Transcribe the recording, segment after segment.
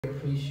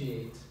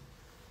appreciate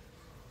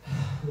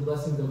the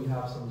blessings that we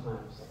have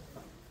sometimes.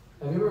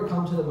 Have you ever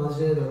come to the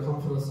masjid or come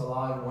for the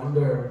salah and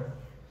wonder,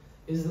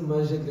 is the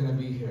masjid going to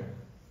be here?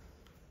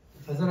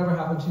 Has that ever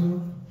happened to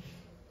you?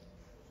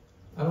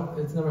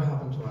 It's never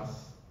happened to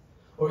us.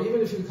 Or even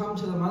if you come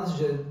to the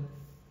masjid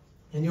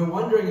and you're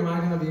wondering, am I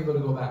going to be able to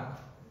go back?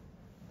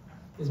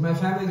 Is my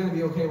family going to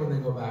be okay when they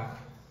go back?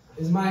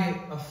 Is my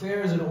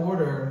affairs in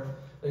order?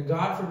 That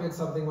God forbid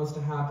something was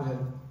to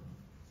happen.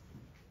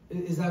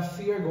 Is that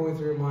fear going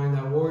through your mind,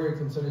 that worry or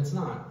concern? It's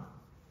not.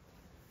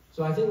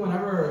 So I think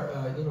whenever,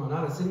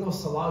 not a single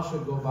salah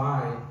should go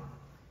by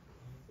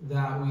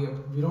that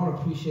we don't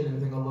appreciate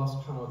and thank Allah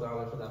subhanahu wa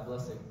ta'ala for that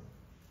blessing.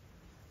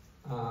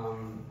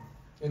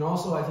 And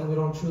also I think we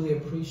don't truly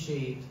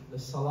appreciate the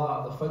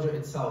salah, the fajr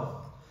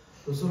itself.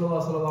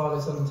 Rasulullah sallallahu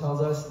alaihi wasallam tells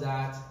us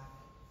that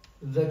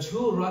the 2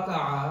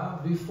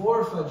 raka'ah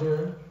before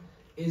fajr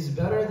is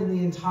better than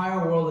the entire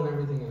world and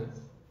everything in it.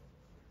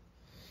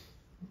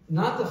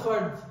 Not the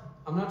fajr,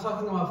 I'm not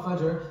talking about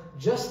fajr,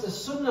 just the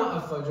sunnah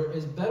of fajr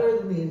is better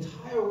than the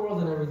entire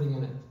world and everything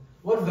in it.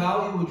 What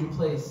value would you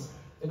place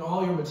in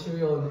all your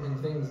material and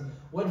things?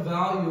 What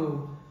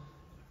value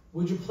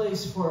would you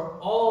place for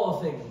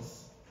all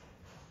things?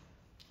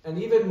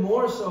 And even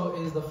more so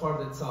is the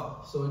fard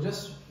itself. So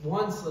just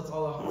once, let's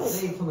all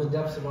say from the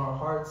depths of our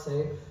hearts,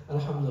 say,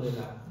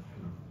 Alhamdulillah.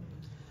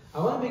 I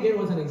want to begin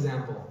with an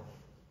example.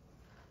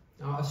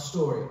 Now, a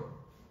story.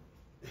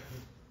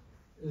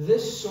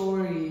 This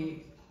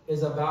story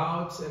is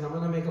about, and I'm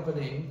going to make up a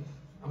name.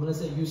 I'm going to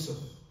say Yusuf.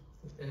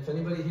 If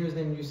anybody hears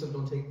the name Yusuf,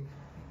 don't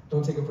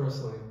take it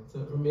personally. It's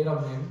a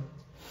made-up name,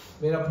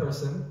 made-up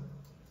person.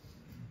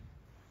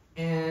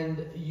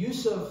 And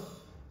Yusuf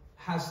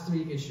has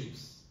 3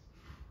 issues.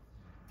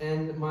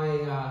 And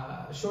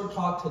my short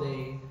talk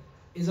today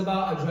is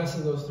about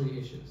addressing those 3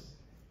 issues.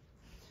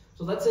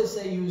 So let's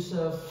say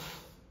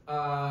Yusuf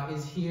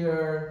is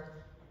here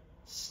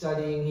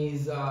studying.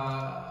 He's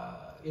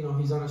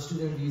he's on a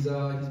student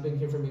visa. He's been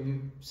here for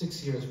maybe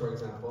 6 years, for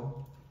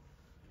example.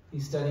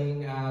 He's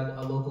studying at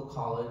a local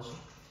college,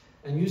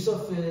 and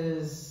Yusuf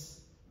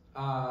is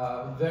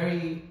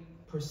very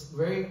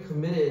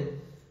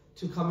committed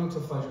to coming to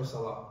Fajr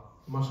Salah.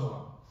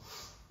 MashaAllah,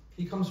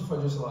 he comes to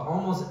Fajr Salah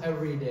almost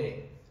every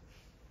day,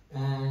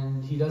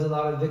 and he does a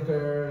lot of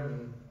dhikr,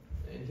 and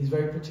he's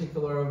very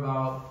particular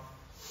about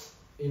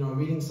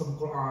reading some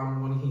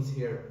Quran when he's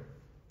here.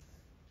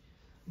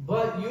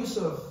 But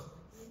Yusuf,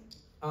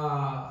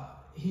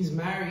 he's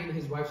married,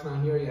 his wife's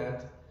not here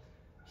yet.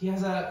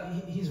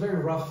 He's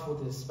very rough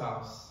with his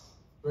spouse,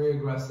 very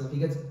aggressive. He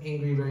gets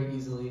angry very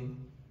easily.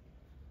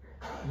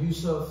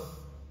 Yusuf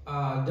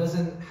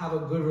doesn't have a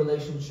good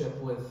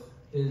relationship with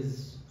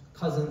his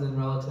cousins and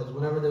relatives.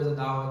 Whenever there's a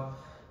da'wah,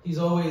 he's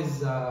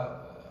always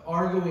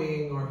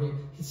arguing, or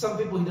some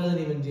people he doesn't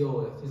even deal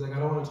with. He's like, I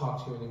don't want to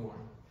talk to you anymore.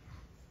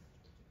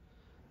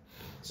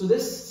 So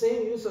this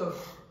same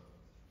Yusuf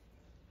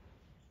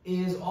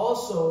is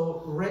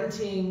also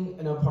renting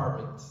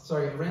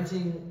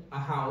renting a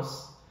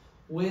house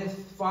with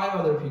 5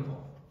 other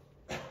people.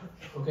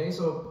 Okay,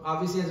 so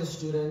obviously as a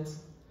student,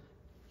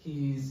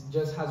 he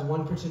just has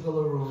one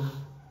particular room.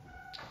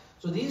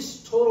 So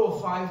these total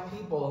 5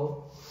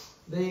 people,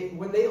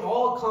 when they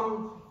all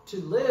come to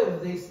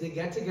live, they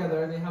get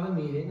together and they have a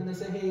meeting and they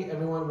say, hey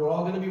everyone, we're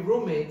all going to be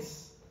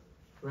roommates,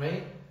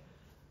 right?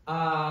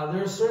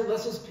 Let's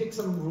just pick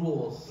some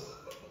rules,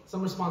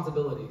 some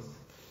responsibilities.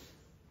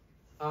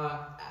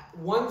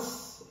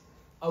 Once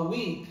a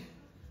week,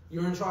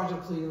 you're in charge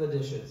of cleaning the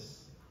dishes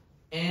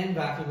and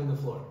vacuuming the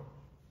floor.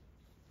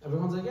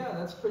 Everyone's like, yeah,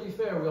 that's pretty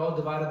fair. We all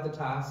divide up the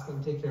task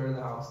and take care of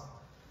the house.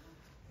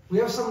 We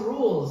have some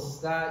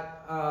rules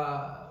that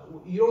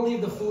you don't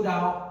leave the food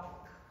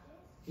out.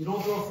 You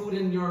don't throw food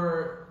in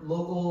your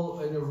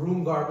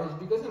room garbage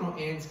because,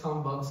 ants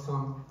come, bugs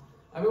come.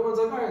 Everyone's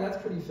like, all right,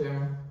 that's pretty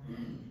fair.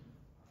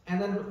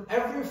 And then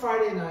every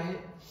Friday night,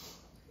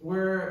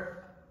 we're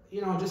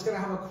just going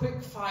to have a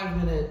quick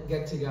 5-minute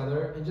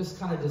get-together and just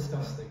kind of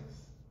discuss things.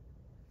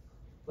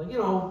 Like,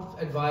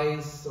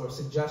 advice or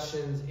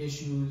suggestions,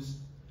 issues.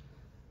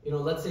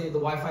 Let's say the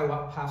Wi-Fi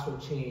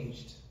password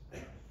changed.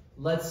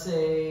 Let's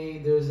say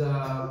there's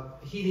a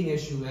heating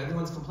issue.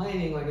 Everyone's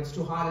complaining, like it's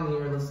too hot in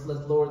here, let's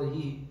lower the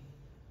heat.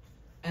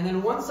 And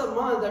then once a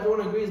month,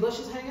 everyone agrees, let's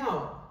just hang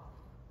out.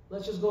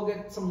 Let's just go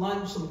get some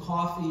lunch, some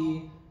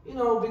coffee.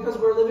 Because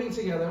we're living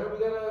together, we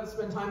gotta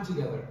spend time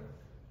together.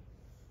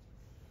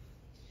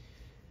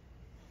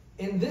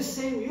 And this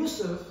same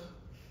Yusuf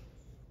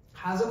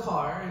has a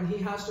car and he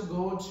has to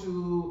go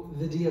to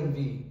the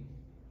DMV.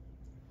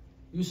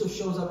 Yusuf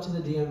shows up to the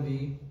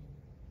DMV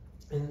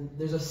and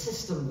there's a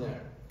system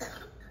there,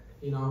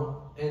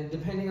 and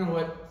depending on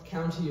what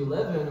county you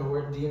live in or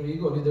where DMV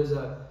you go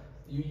to,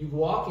 you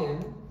walk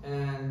in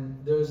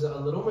and there's a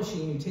little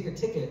machine, you take a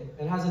ticket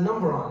and it has a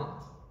number on it.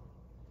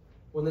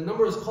 When the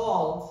number is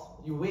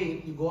called, you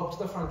wait, you go up to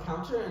the front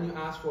counter and you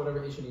ask for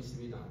whatever issue needs to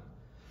be done.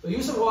 So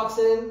Yusuf walks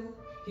in,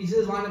 he sees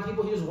his line of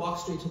people, he just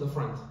walks straight to the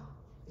front.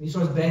 And he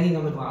starts banging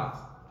on the glass.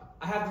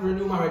 I have to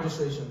renew my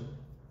registration.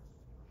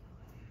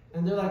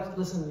 And they're like,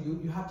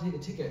 listen, you have to take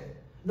a ticket.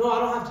 No, I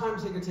don't have time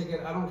to take a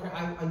ticket. I don't care.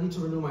 I need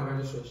to renew my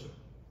registration.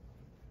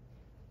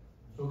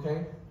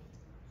 Okay?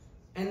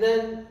 And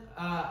then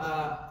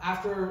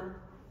after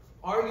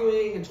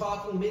arguing and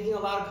talking, making a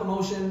lot of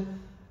commotion,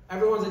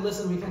 everyone's like,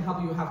 listen, we can't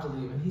help you. You have to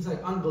leave. And he's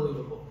like,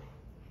 unbelievable.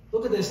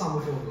 Look at the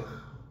Islamophobia.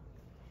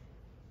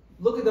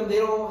 Look at them. They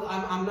don't.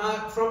 I'm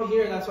not from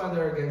here. That's why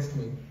they're against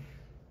me.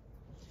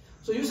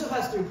 So Yusuf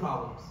has three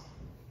problems.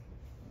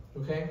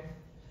 Okay?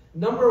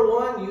 Number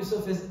one,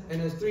 Yusuf is,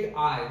 and there's three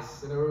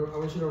I's. And I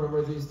want you to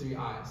remember these three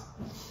I's.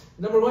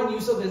 Number one,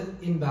 Yusuf is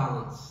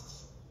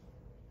imbalanced.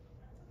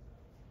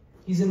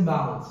 He's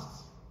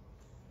imbalanced.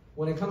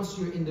 When it comes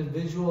to your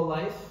individual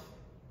life,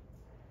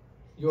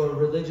 your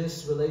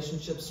religious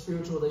relationship,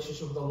 spiritual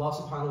relationship with Allah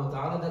subhanahu wa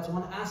ta'ala, that's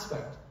one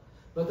aspect.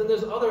 But then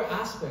there's other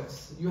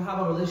aspects. You have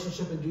a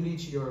relationship and duty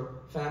to your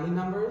family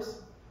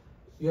members.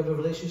 You have a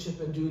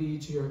relationship and duty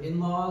to your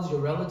in-laws,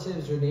 your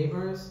relatives, your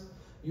neighbors.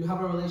 You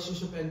have a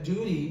relationship and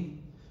duty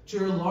to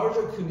your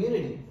larger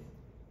community,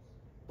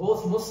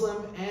 both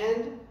Muslim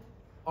and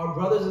our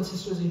brothers and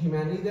sisters in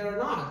humanity that are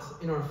not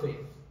in our faith.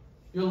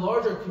 Your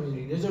larger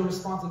community, there's a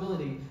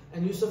responsibility,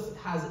 and Yusuf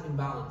has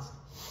imbalance.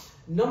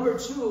 Number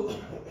two,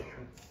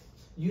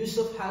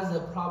 Yusuf has a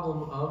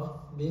problem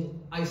of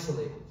being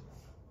isolated.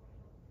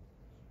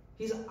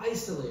 He's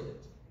isolated.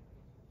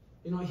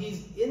 You know,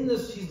 he's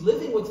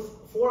living with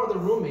 4 other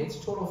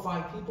roommates, total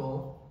 5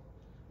 people,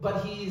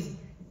 but he's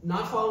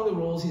not following the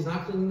rules, he's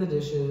not cleaning the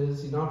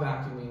dishes, he's not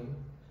vacuuming,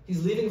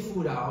 he's leaving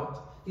food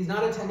out, he's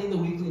not attending the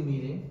weekly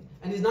meeting,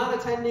 and he's not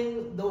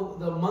attending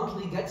the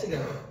monthly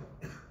get-together.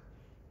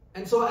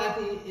 And so at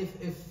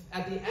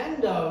the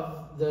end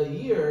of the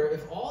year,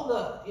 if all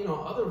the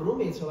other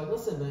roommates are like,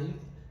 listen, man,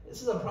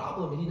 this is a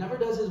problem. He never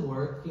does his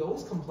work. He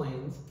always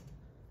complains.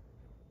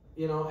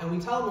 And we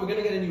tell him we're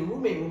going to get a new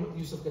roommate.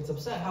 Yusuf gets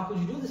upset. How could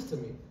you do this to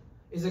me?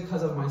 Is it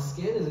because of my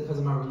skin? Is it because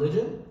of my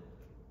religion?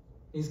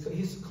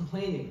 He's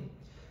complaining.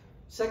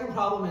 Second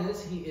problem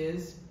is he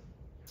is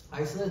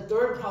isolated.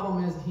 Third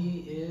problem is he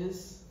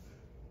is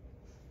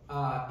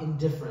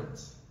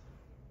indifferent.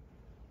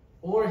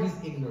 Or he's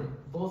ignorant.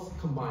 Both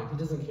combined. He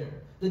doesn't care.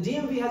 The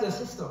DMV has a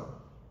system.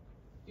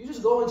 You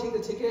just go and take the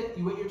ticket,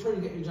 you wait your turn,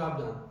 you get your job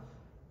done.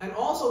 And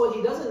also what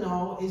he doesn't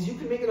know is you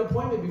can make an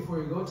appointment before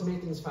you go to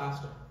make things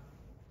faster.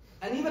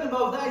 And even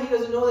above that, he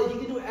doesn't know that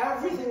he can do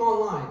everything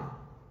online.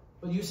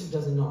 But Yusuf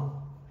doesn't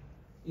know.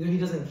 Either he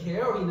doesn't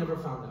care or he never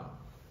found out.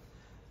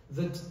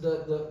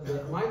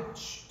 My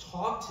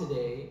talk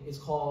today is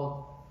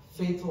called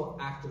Faithful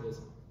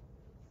Activism.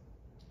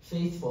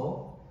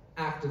 Faithful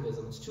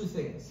Activism. It's 2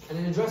 things. And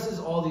it addresses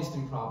all these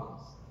 3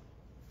 problems.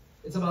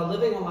 It's about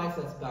living a life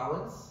that's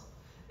balanced.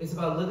 It's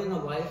about living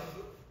a life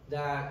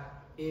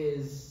that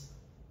is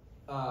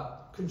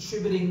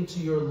contributing to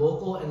your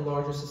local and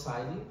larger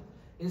society.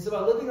 And it's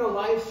about living a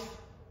life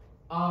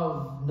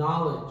of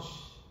knowledge,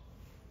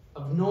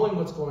 of knowing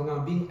what's going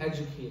on, being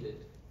educated,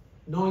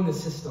 knowing the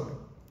system.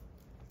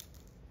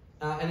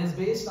 And it's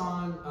based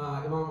on,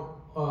 Imam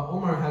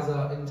Omar has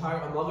an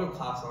entire Mugger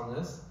class on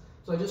this.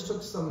 So I just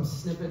took some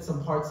snippets,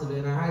 some parts of it,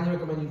 and I highly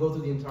recommend you go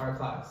through the entire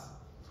class.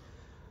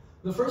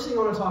 The first thing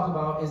I want to talk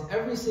about is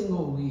every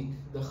single week,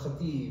 the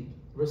Khatib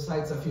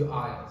recites a few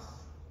ayahs.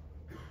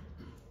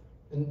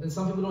 And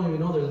some people don't even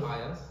know there's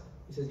ayahs.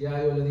 He says, Ya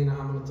ayyuhalladhina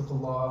amanu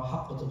ittaqullaha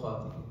haqqa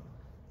tuqatih.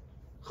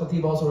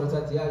 Khatib also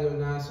recites, Ya ayyuhan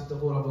nas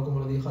ittaqu rabbakum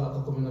alladhi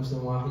khalaqakum min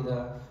nafsin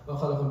wahida wa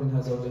khalaqa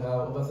minha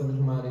zawjaha wa batha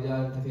minhuma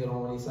rijalan kathiran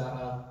wa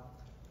nisaa.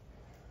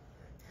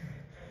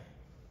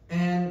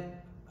 And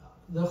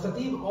the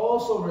Khatib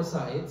also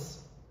recites,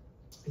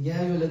 Ya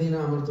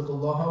ayyuhalladhina amanu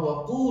ittaqullaha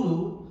wa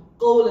qulu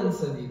قولا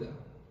سديدا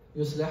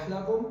يصلح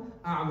لكم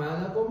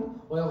أعمالكم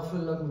ويغفر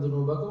لكم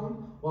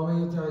ذنوبكم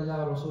ومن يطع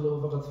الله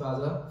ورسوله فقد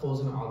فاز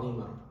فوزا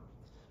عظيما.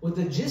 With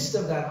the gist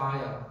of that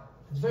ayah,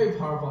 it's a very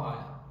powerful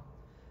ayah,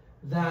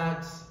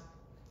 that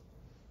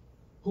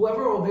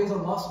whoever obeys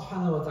Allah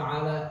subhanahu wa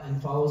ta'ala and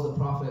follows the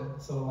Prophet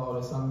sallallahu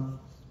alaihi wasallam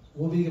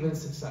will be given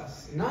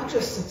success. Not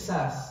just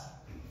success,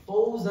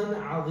 فوزا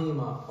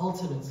عظيما,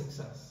 ultimate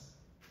success.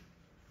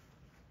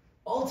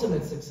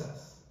 Ultimate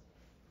success.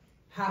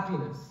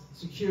 Happiness,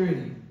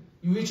 security.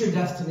 You reach your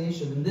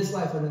destination in this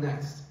life and the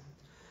next.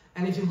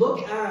 And if you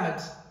look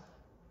at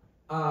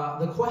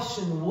the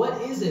question,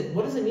 what is it?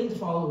 What does it mean to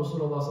follow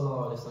Rasulullah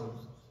sallallahu alaihi wasallam?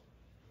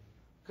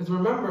 Because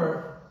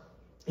remember,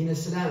 in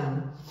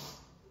Islam,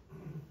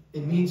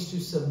 it means to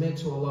submit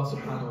to Allah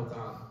subhanahu wa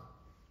ta'ala.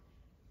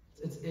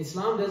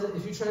 Islam doesn't,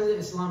 if you translate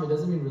Islam, it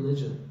doesn't mean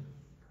religion.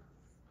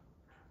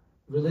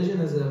 Religion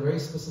is a very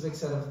specific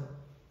set of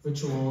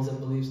rituals and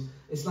beliefs.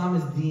 Islam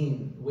is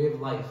deen, way of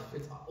life.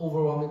 It's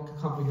overwhelming,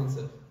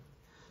 comprehensive.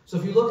 So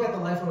if you look at the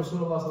life of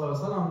Rasulullah sallallahu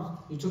alaihi wasallam,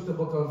 you took the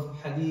book of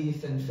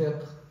hadith and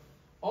fiqh,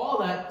 all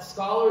that,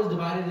 scholars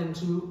divided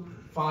into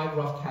 5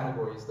 rough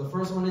categories. The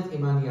first one is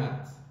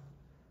imaniyat,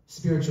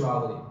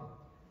 spirituality,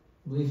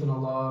 belief in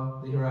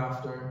Allah, the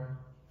hereafter.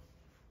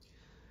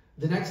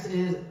 The next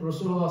is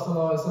Rasulullah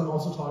sallallahu alaihi wasallam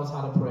also taught us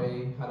how to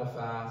pray, how to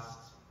fast,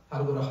 how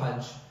to go to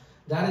Hajj.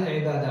 That is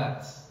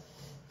ibadat,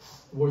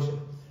 worship.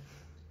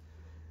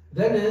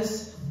 Then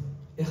is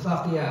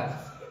ikhlaqiyat,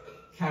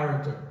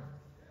 character,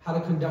 how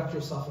to conduct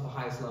yourself at the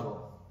highest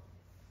level.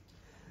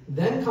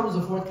 Then comes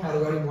the fourth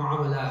category,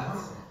 mu'amalat,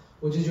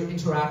 which is your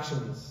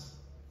interactions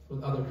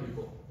with other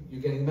people.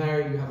 You're getting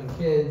married, you're having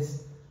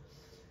kids.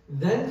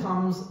 Then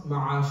comes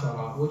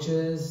ma'ashara, which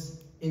is,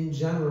 in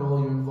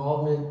general, your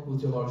involvement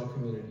with your larger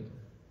community.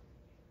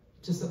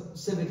 Just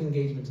civic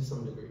engagement to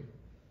some degree.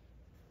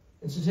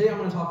 And so today I'm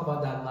going to talk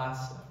about that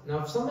last step. Now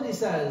if somebody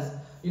says,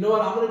 you know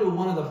what, I'm going to do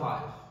one of the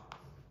five.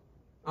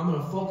 I'm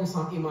going to focus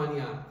on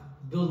imaniyat,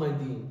 build my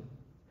deen.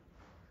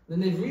 Then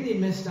they've really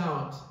missed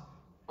out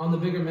on the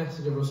bigger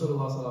message of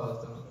Rasulullah sallallahu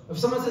alaihi wasallam. If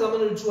someone says, I'm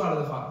going to do 2 out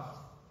of the 5,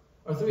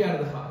 or 3 out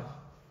of the 5,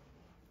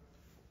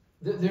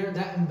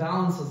 that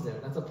imbalance is there.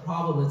 That's a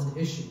problem, that's an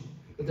issue,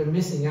 that they're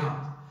missing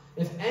out.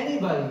 If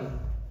anybody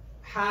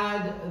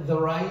had the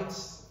right,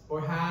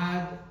 or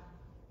had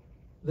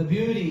the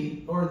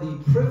beauty, or the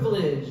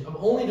privilege of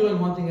only doing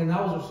one thing, and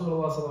that was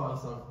Rasulullah sallallahu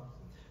alaihi wasallam,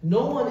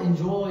 no one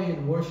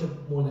enjoyed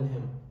worship more than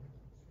him.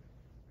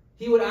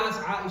 He would ask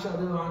Aisha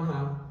radiallahu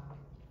anha,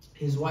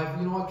 his wife,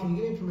 you know what, can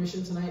you give me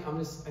permission tonight? I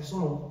just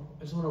want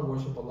to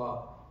worship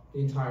Allah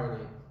the entire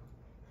night.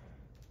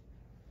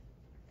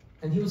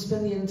 And he would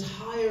spend the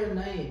entire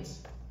night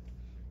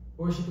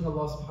worshiping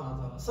Allah subhanahu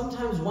wa ta'ala.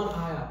 Sometimes one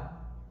ayah.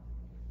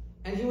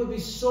 And it would be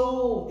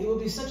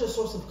such a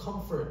source of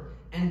comfort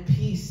and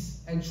peace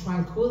and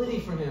tranquility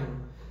for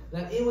him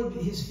that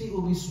his feet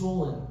would be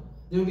swollen.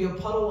 There would be a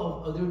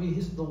puddle of,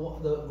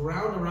 the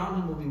ground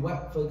around him would be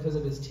wet because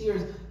of his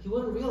tears. He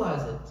wouldn't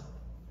realize it.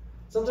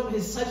 Sometimes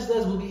his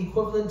sajdas will be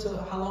equivalent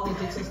to how long it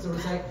takes us to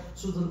recite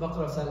Surah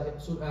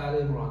Al-Baqarah, Surah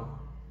Al-Imran.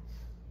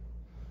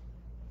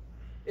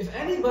 If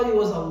anybody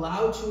was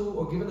allowed to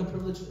or given the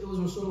privilege, it was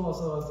Rasulullah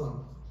sallallahu alaihi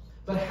wasallam.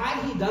 But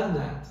had he done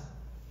that,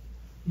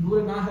 he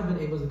would not have been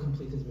able to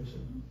complete his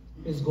mission,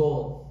 his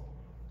goal,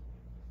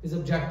 his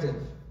objective.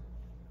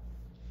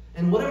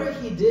 And whatever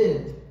he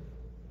did,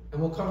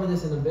 and we'll cover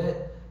this in a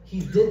bit,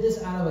 he did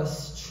this out of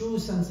a true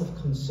sense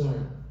of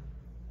concern.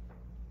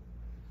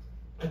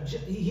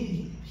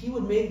 He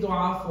would make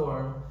dua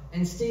for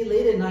and stay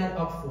late at night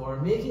up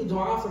for, making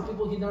dua for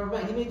people he never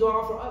met. He made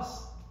dua for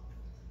us.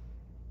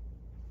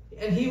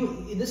 And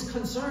this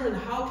concern,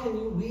 how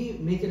can we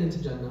make it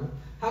into Jannah?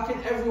 How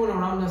can everyone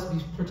around us be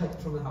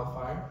protected from the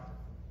hellfire?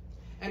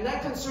 And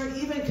that concern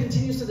even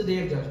continues to the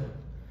Day of Judgment,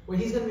 where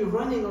he's going to be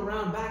running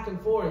around back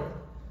and forth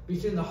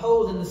between the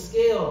hold and the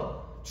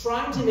scale,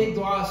 trying to make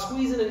dua,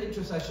 squeeze in an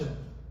intercession.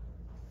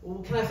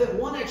 Can I fit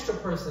one extra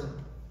person?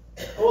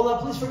 Oh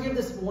Allah, please forgive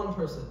this one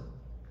person.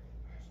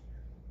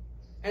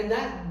 And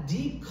that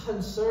deep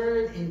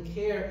concern and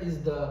care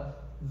is the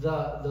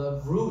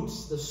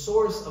roots, the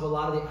source of a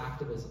lot of the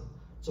activism.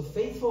 So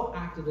faithful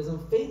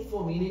activism,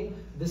 faithful meaning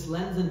this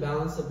lens and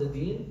balance of the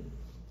deen.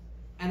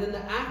 And then the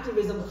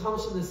activism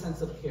comes from this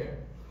sense of care.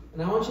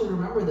 And I want you to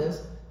remember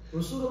this.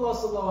 Rasulullah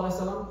sallallahu alaihi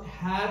wasallam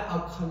had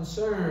a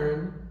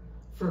concern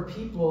for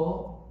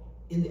people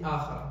in the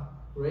akhirah,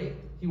 right?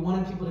 He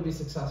wanted people to be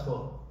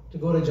successful, to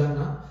go to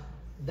Jannah.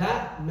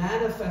 That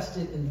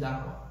manifested in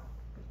da'wah.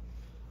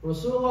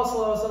 Rasulullah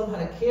sallallahu alaihi wasallam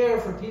had a care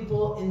for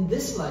people in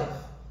this life.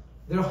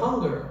 Their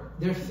hunger,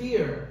 their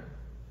fear,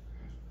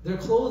 their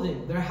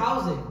clothing, their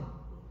housing.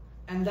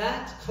 And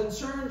that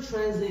concern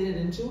translated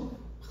into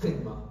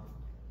khidmah,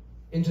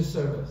 into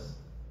service.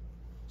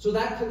 So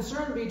that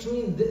concern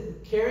between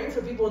caring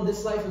for people in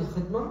this life is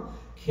khidmah,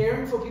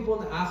 caring for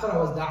people in the akhirah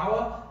was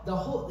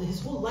da'wah.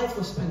 His whole life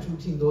was spent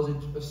routine, those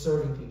of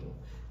serving people,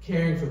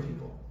 caring for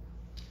people.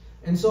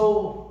 And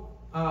so,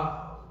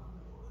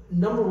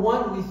 number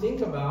one, we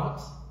think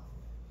about,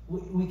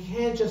 we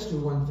can't just do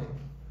one thing.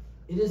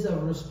 It is a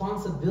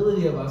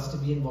responsibility of us to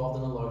be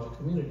involved in a larger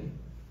community.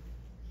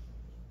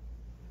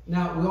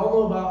 Now, we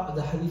all know about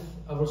the hadith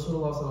of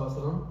Rasulullah sallallahu alaihi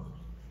wasallam,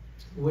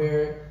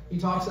 where he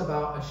talks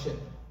about a ship,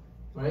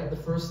 right? The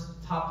first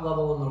top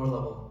level and lower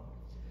level.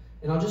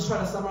 And I'll just try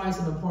to summarize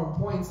some important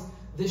points.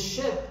 This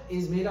ship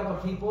is made up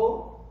of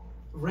people,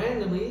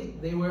 randomly,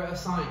 they were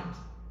assigned.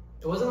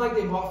 It wasn't like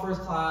they bought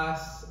first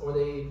class, or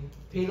they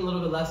paid a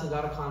little bit less and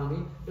got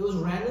economy. It was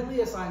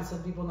randomly assigned,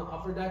 some people on the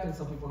upper deck and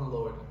some people on the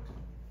lower deck.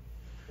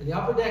 And the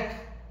upper deck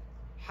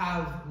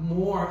have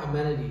more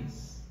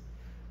amenities.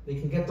 They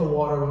can get the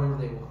water whenever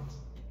they want.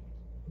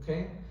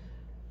 Okay?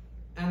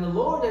 And the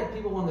lower deck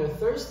people, when they're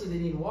thirsty, they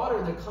need water,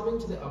 they're coming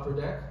to the upper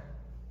deck,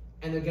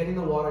 and they're getting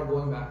the water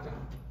going back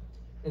down.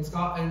 And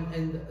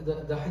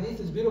the hadith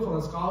is beautiful,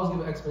 and scholars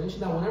give an explanation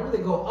that whenever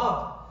they go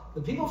up,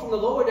 the people from the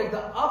lower deck, the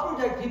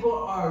upper deck people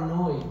are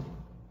annoyed.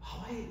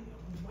 Why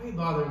are you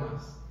bothering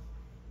us?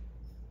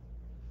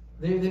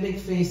 They make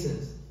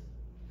faces.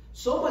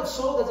 So much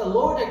so that the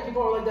lower deck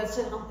people are like, that's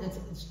it.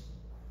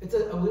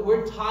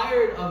 We're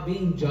tired of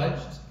being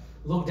judged,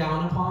 looked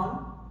down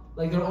upon.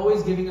 Like they're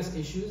always giving us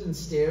issues and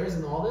stares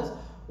and all this.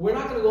 We're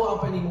not going to go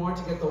up anymore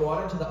to get the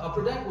water to the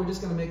upper deck. We're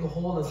just going to make a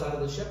hole in the side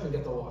of the ship and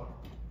get the water.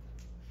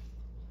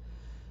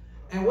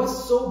 And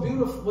what's so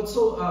beautiful, what's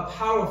so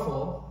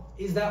powerful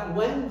is that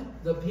when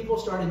the people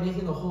started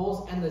making the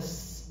holes and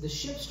the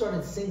ship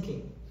started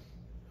sinking,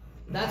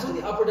 That's when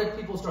the upper deck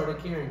people started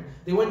caring.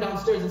 They went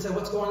downstairs and said,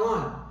 what's going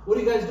on? What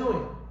are you guys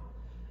doing?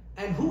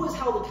 And who is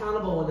held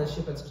accountable when that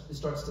ship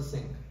starts to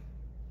sink?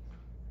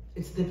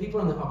 It's the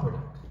people on the upper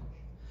deck.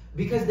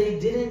 Because they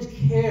didn't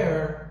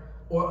care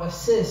or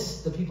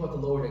assist the people at the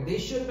lower deck. They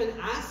should have been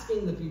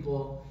asking the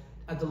people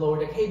at the lower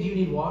deck, hey, do you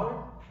need water?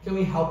 Can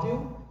we help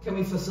you? Can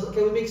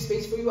we make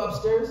space for you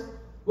upstairs?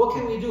 What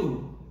can we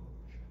do?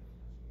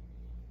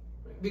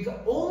 Because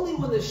only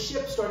when the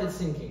ship started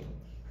sinking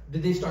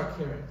did they start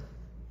caring.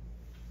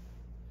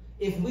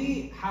 If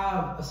we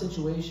have a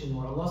situation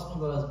where Allah subhanahu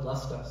wa ta'ala has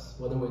blessed us,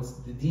 whether it's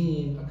the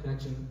deen, a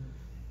connection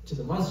to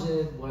the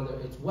masjid, whether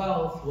it's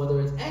wealth,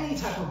 whether it's any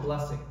type of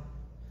blessing,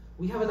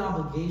 we have an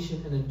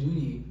obligation and a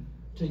duty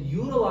to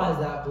utilize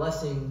that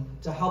blessing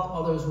to help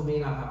others who may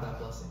not have that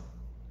blessing,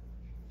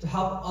 to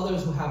help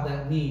others who have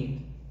that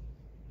need,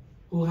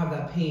 who have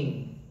that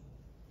pain.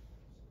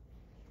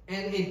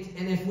 And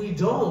if we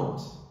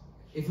don't,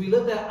 if we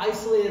live that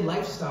isolated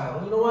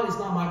lifestyle, you know what? It's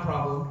not my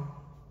problem.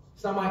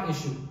 It's not my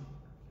issue.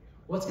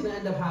 What's going to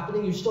end up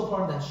happening? You're still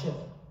part of that ship.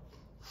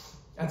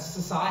 As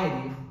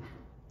society,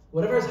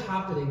 whatever is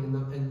happening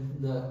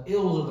in the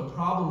ills or the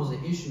problems or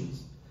the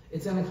issues,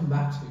 it's going to come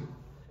back to you.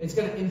 It's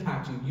going to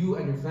impact you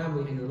and your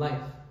family and your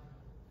life.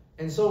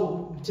 And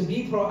so to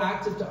be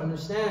proactive, to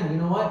understand, you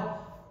know what?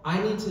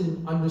 I need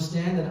to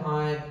understand that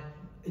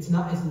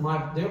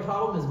their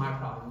problem is my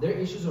problem. Their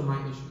issues are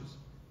my issues.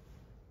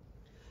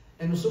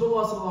 And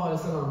Rasulullah sallallahu alaihi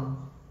wasallam,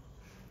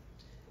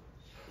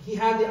 he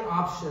had the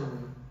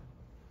option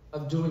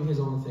of doing his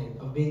own thing,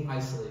 of being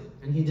isolated,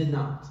 and he did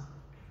not.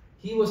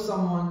 He was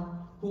someone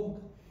who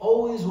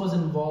always was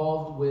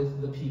involved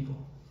with the people.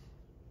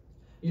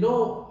 You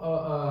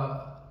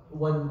know,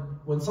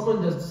 when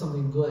someone does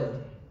something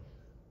good,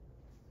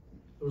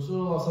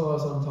 Rasulullah sallallahu alaihi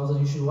wasallam tells us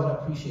you should what?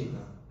 Appreciate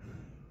them.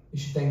 You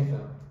should thank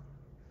them.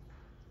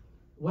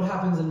 What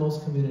happens in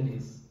most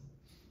communities?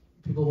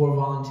 People who are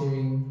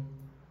volunteering,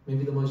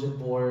 maybe the masjid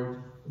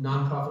board,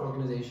 non-profit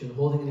organization,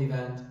 holding an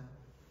event,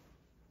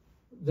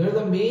 they're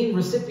the main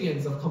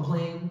recipients of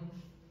complaint,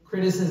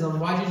 criticism.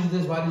 Why did you do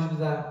this? Why did you do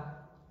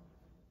that?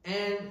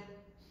 And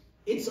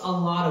it's a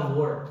lot of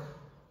work.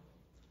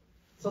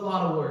 It's a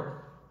lot of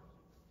work.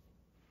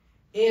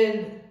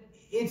 And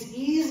it's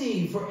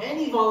easy for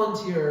any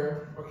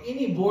volunteer or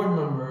any board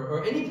member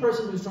or any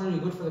person who's trying to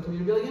do good for the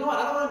community to be like, you know what,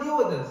 I don't want to deal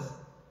with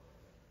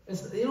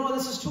this. You know what,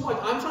 this is too much.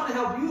 I'm trying to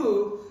help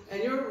you,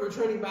 and you're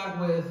returning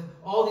back with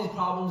all these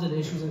problems and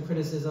issues and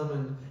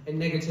criticism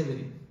and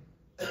negativity.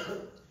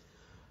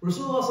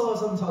 Rasulullah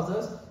ﷺ tells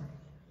us,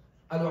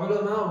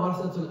 Al-ulama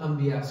warathatul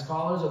anbiya,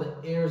 scholars are the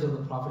heirs of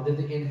the Prophet. They're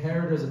the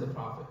inheritors of the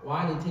Prophet.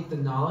 Why? They take the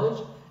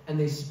knowledge and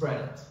they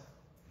spread it.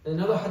 In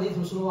another hadith,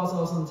 Rasulullah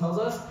ﷺ tells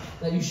us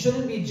that you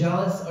shouldn't be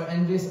jealous or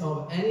envious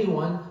of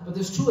anyone, but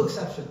there's two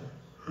exceptions.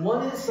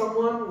 One is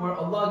someone where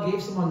Allah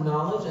gave someone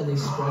knowledge and they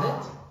spread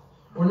it.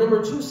 Or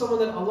number two, someone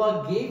that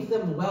Allah gave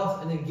them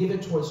wealth and they give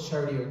it towards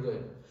charity or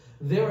good.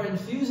 They're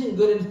infusing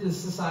good into the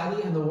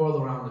society and the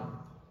world around them.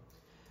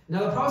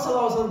 Now the Prophet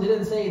ﷺ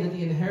didn't say that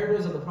the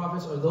inheritors of the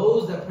Prophets are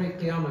those that pray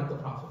Qiyam like the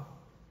Prophet.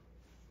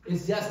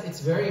 It's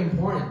very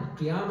important.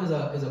 Qiyam is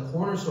a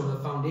cornerstone, a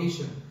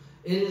foundation.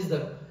 It is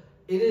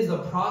the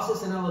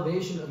process and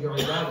elevation of your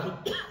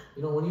ibadah.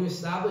 You know, when you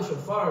establish your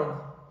fard,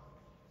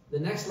 the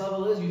next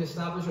level is you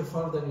establish your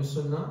fard and your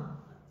sunnah.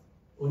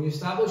 When you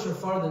establish your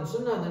fard and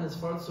sunnah, then it's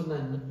fard, sunnah,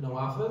 and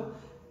nawafil.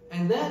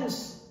 And then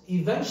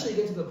eventually you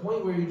get to the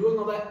point where you're doing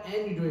all that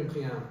and you're doing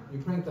qiyam.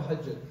 You're praying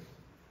tahajjud.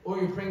 Or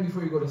you're praying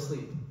before you go to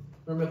sleep.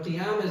 Remember,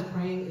 qiyam is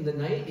praying in the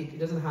night. It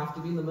doesn't have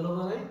to be in the middle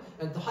of the night.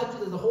 And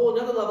tahajjud is a whole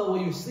another level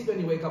where you sleep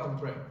and you wake up and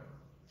pray.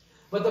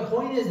 But the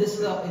point is,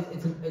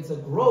 it's a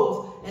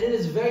growth, and it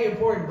is very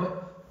important.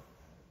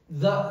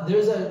 But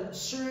there's a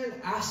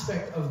certain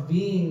aspect of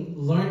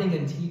learning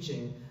and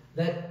teaching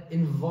that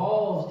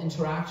involves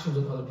interactions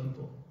with other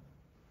people.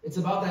 It's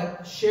about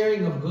that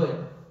sharing of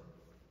good.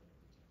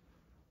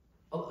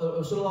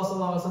 Rasulullah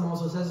sallallahu alaihi wasallam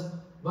also says,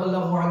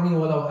 "Balaghu anni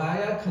walau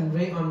ayah,"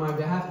 convey on my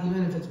behalf,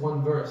 even if it's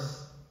one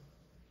verse.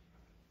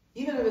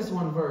 Even if it's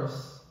one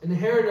verse,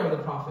 inheritor of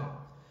the Prophet.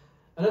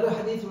 Another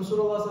hadith,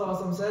 Rasulullah sallallahu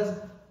alaihi wasallam says,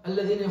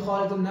 "Alladhina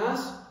yukhalitu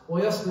an-nas wa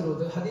yasbiru."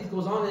 The hadith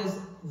goes on is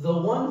the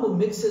one who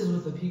mixes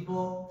with the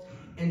people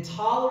and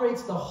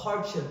tolerates the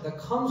hardship that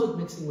comes with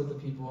mixing with the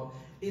people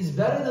is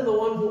better than the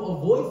one who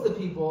avoids the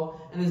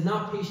people and is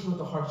not patient with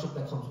the hardship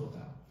that comes with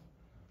that.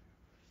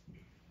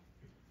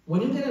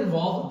 When you get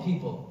involved with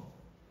people,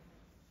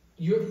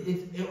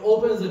 it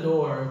opens the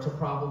door to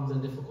problems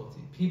and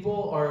difficulty.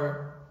 People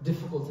are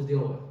difficult to deal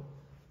with.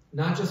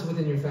 Not just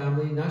within your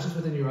family, not just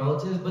within your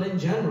relatives, but in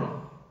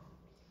general.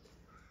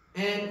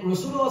 And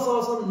Rasulullah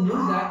ﷺ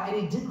knew that, and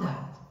he did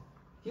that.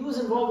 He was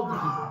involved with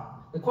the people.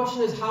 The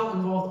question is, how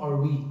involved are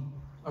we?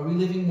 Are we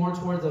living more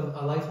towards a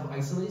life of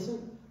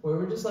isolation? Where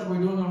we're just like, we're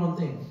doing our own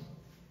thing?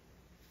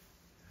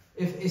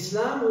 If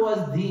Islam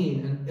was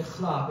deen and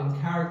ikhlaq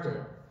and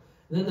character,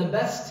 then the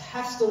best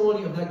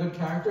testimony of that good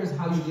character is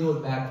how you deal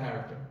with bad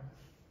character.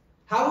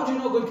 How would you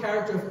know good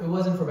character if it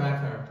wasn't for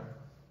bad character?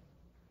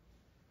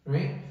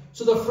 Right?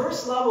 So the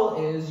first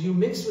level is you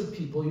mix with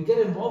people, you get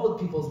involved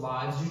with people's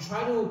lives, you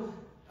try to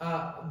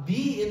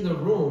be in the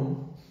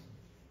room,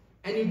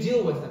 and you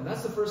deal with them.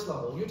 That's the first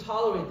level. You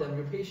tolerate them,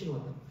 you're patient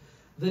with them.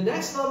 The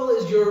next level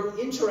is you're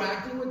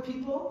interacting with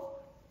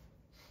people,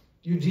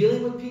 you're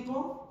dealing with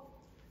people,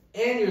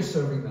 and you're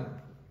serving them.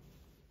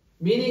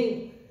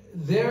 Meaning,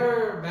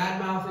 they're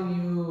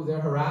bad-mouthing you, they're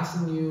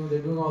harassing you,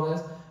 they're doing all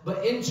this,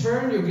 but in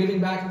turn, you're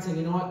giving back and saying,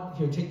 you know what,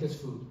 here, take this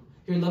food.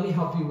 Here, let me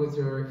help you with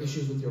your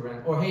issues with your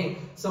rent. Or, hey,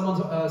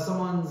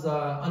 someone's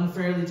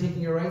unfairly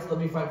taking your rights, let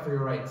me fight for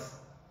your rights.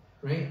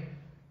 Right?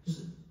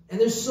 And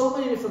there's so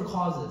many different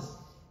causes.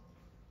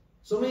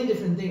 So many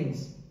different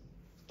things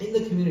in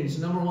the community.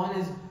 So number one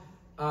is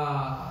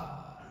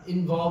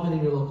involvement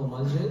in your local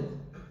masjid.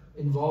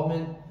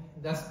 Involvement,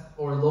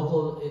 or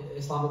local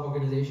Islamic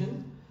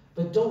organization.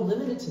 But don't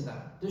limit it to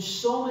that. There's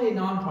so many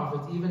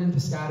nonprofits, even in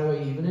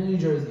Piscataway, even in New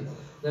Jersey,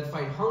 that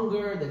fight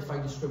hunger, that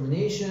fight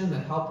discrimination,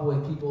 that help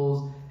with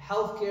people's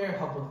healthcare,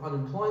 help with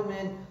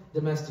unemployment,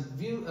 domestic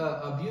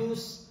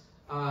abuse,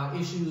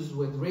 issues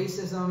with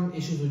racism,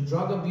 issues with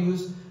drug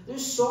abuse.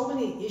 There's so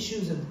many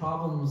issues and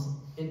problems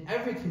in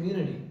every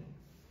community.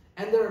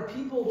 And there are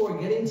people who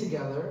are getting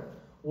together,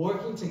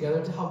 working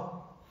together to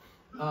help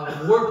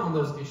work on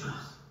those issues.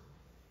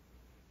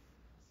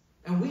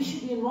 And we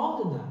should be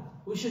involved in that.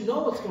 We should know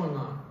what's going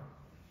on.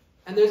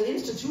 And there's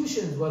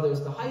institutions, whether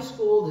it's the high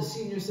school, the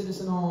senior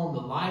citizen home,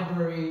 the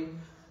library.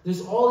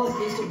 There's all these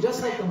institutions,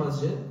 just like the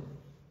masjid,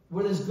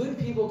 where there's good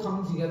people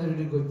coming together to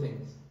do good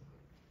things.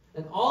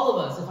 And all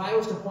of us, if I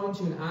was to point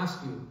to you and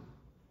ask you,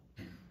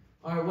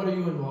 all right, what are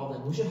you involved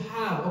in? We should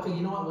have, okay,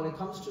 you know what, when it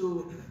comes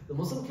to the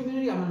Muslim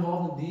community, I'm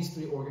involved in these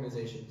 3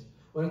 organizations.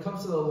 When it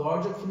comes to the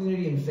larger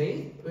community in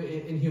faith,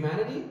 in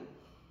humanity,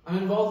 I'm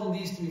involved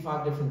in these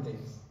 3-5 different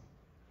things.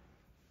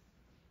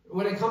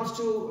 When it comes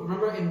to,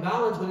 remember, in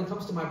balance, when it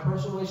comes to my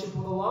personal relationship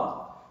with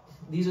Allah,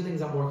 these are things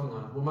I'm working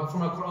on. For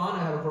my Quran,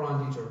 I have a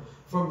Quran teacher.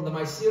 For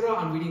my Sirah,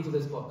 I'm reading through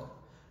this book.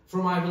 For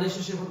my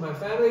relationship with my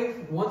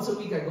family, once a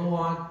week I go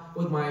on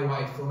with my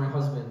wife or my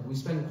husband. We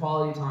spend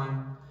quality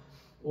time.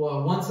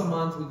 Well, once a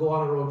month we go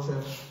on a road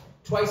trip.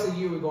 Twice a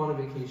year we go on a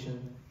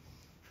vacation.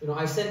 You know,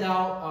 I send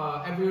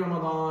out every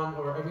Ramadan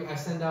I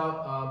send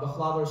out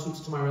bakhlava or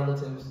suits to my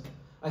relatives.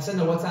 I send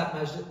a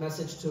WhatsApp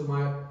message to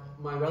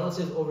my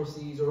relatives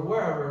overseas or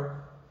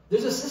wherever.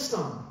 There's a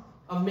system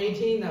of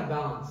maintaining that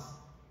balance.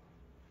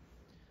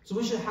 So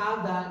we should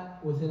have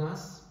that within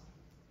us.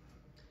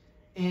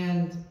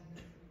 And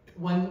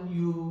when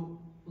you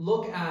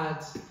look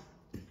at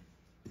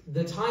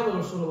the time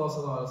of Rasulullah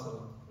sallallahu alaihi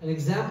wasallam, an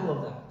example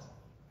of that,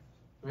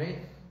 right?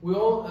 We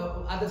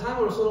all at the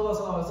time of Rasulullah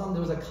sallallahu alaihi wasallam,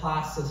 there was a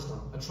class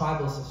system, a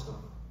tribal system,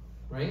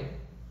 right?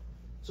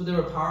 So there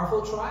were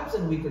powerful tribes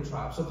and weaker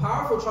tribes. So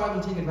powerful tribes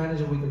would take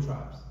advantage of weaker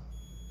tribes,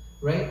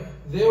 right?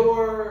 There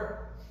were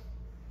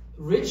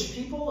rich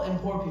people and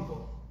poor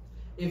people.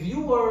 If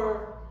you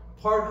were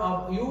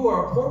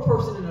a poor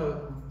person in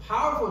a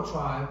powerful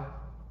tribe,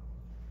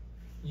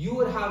 you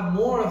would have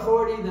more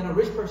authority than a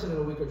rich person in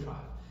a weaker tribe.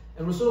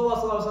 And Rasulullah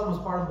ﷺ was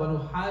part of Banu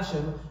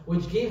Hashim,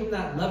 which gave him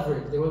that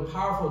leverage. They were a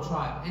powerful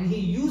tribe. And he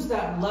used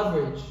that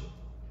leverage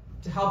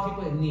to help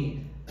people in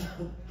need.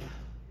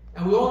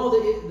 And we all know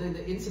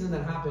the incident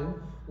that happened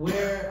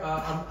where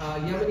a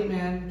Yemeni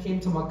man came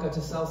to Makkah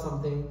to sell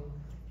something,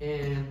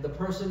 and the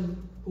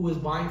person who was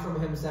buying from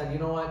him said, you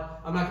know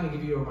what, I'm not going to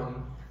give you your money.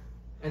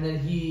 And then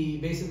he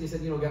basically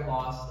said, you know, get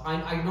lost.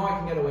 I know I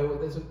can get away with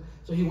this.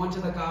 So he went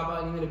to the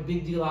Kaaba and he made a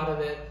big deal out of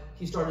it.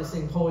 He started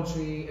saying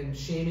poetry and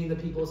shaming the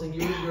people, saying,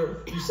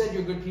 you said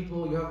you're good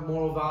people, you have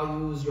moral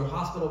values, you're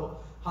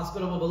hospitable,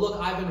 but look,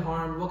 I've been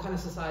harmed, what kind of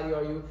society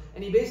are you?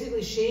 And he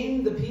basically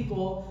shamed the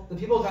people. The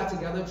people got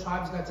together,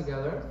 tribes got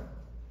together,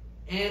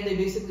 and they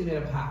basically made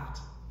a pact.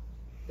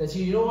 That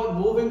you know what,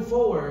 moving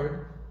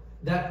forward,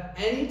 that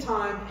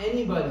anytime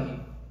anybody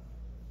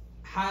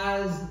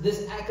has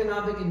this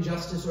economic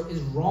injustice or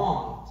is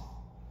wronged,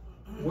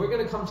 we're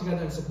going to come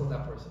together and support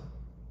that person.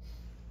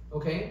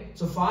 Okay?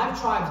 So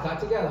 5 tribes got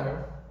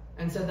together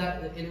and said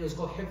that it was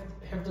called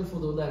Hifd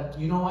al-Fudul, that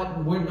you know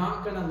what, we're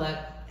not going to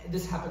let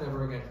this happen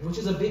ever again, which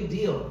is a big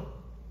deal.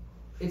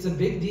 It's a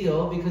big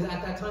deal because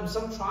at that time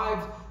some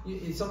tribes,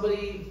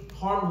 somebody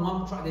harmed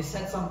one tribe, they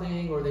said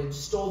something or they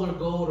stole their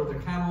goat or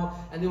their camel,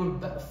 and they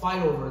would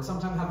fight over it,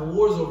 sometimes have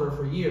wars over it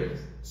for years.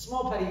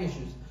 Small petty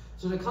issues.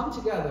 So to come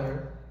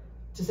together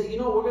to say, you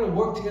know, we're going to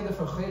work together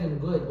for khair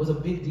and good was a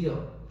big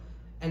deal.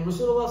 And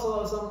Rasulullah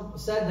ﷺ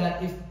said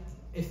that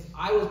if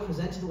I was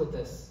presented with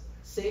this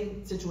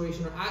same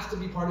situation or asked to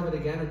be part of it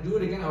again or do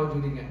it again, I would do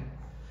it again.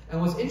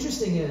 And what's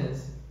interesting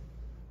is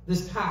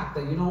this pact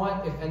that, you know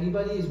what, if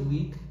anybody is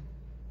weak,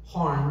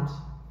 harmed,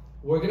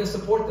 we're going to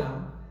support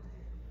them.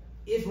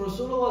 If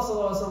Rasulullah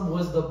ﷺ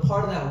was the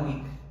part of that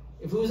weak,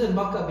 if he was in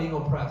Makkah being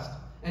oppressed,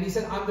 and he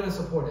said, I'm going to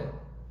support it,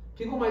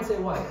 people might say,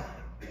 what?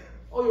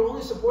 Oh, you're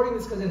only supporting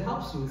this because it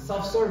helps you, it's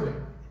self-serving.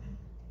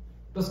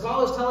 But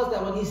scholars tell us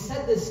that when he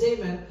said this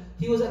statement,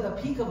 he was at the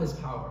peak of his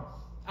power,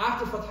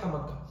 after Fatah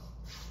Makkah.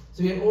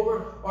 So he had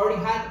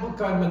already had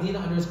Makkah and Medina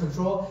under his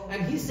control,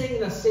 and he's saying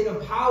in a state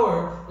of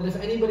power that if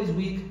anybody's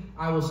weak,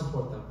 I will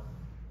support them.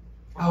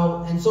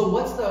 And so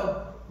what's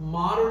the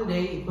modern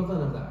day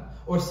equivalent of that,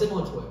 or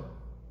similar to it?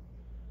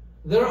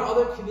 There are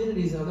other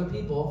communities and other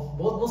people,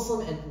 both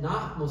Muslim and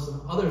not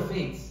Muslim, other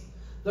faiths,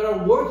 that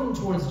are working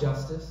towards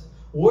justice,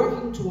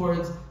 working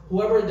towards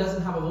whoever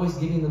doesn't have a voice,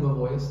 giving them a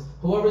voice,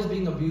 whoever is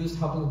being abused,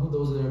 helping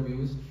those that are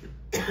abused,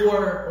 who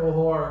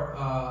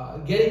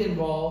are getting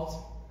involved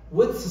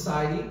with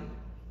society.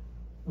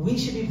 We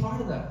should be part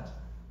of that.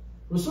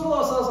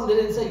 Rasulullah ﷺ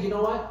didn't say, you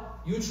know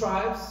what, you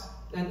tribes,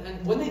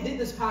 and when they did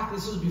this pact,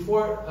 this was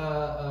before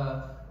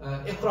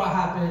Iqra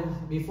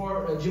happened,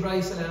 before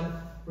Jibreel salam.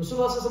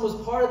 Rasulullah ﷺ was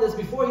part of this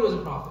before he was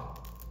a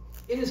prophet,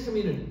 in his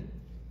community.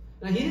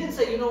 Now he didn't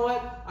say, you know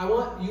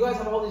what, you guys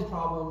have all these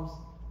problems,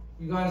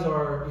 you guys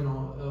are,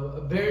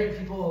 burying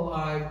people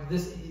alive,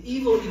 this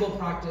evil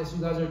practice,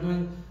 you guys are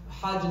doing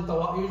Hajj and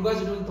Tawaf, you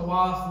guys are doing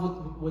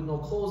Tawaf with no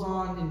clothes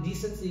on,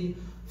 indecency.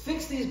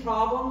 Fix these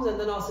problems and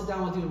then I'll sit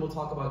down with you and we'll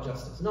talk about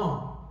justice.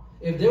 No.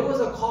 If there was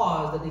a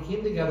cause that they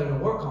came together to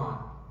work on,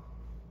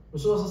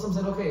 Rasulullah ﷺ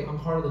said, okay, I'm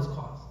part of this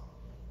cause.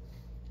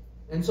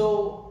 And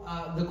so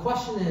the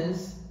question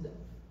is,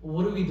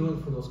 what are we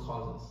doing for those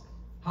causes?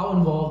 How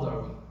involved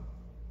are we?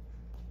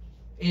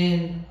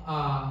 And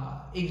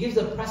it gives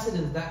a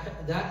precedence,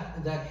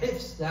 that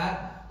hifz,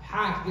 that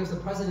pact gives a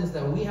precedence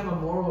that we have a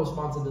moral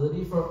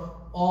responsibility for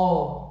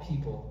all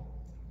people.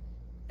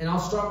 And I'll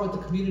start with the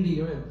community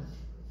you're in.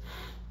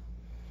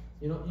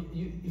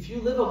 If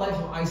you live a life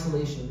of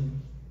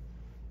isolation,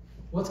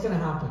 what's going to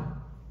happen?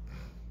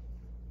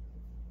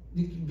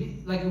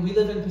 Like we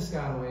live in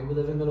Piscataway, we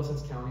live in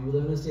Middlesex County, we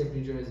live in the state of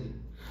New Jersey.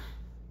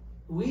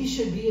 We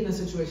should be in a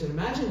situation,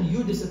 imagine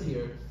you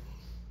disappeared.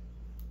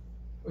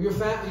 Or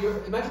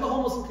imagine the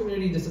whole Muslim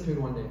community disappeared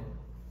one day.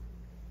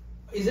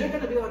 Is there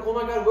going to be like, oh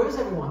my God, where's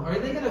everyone? Are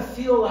they going to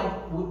feel like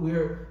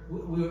we're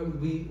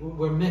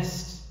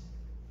missed?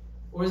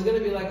 Or is it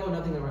going to be like, oh,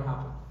 nothing ever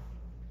happened?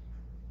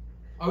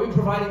 Are we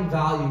providing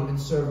value and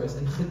service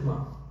and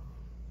khidmah?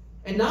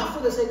 And not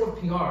for the sake of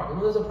PR.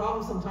 There's a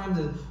problem sometimes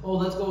is, oh,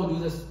 let's go do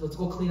this, let's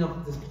go clean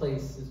up this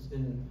place,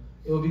 and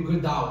it will be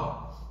good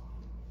da'wah.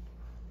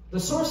 The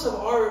source of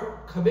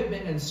our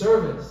commitment and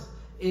service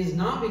is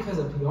not because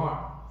of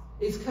PR.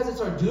 It's because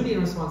it's our duty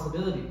and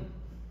responsibility.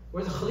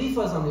 We're the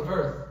khalifas on the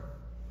earth.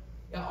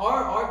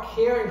 Our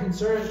care and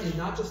concern is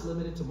not just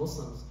limited to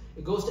Muslims.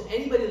 It goes to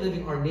anybody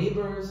living, our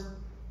neighbors,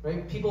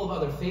 right? People of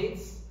other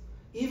faiths,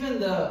 even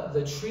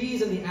the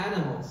trees and the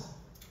animals.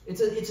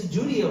 It's a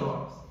duty of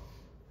ours,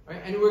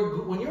 right? And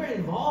when you're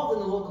involved in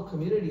the local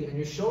community and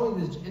you're showing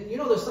this, and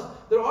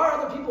there are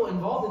other people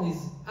involved in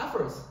these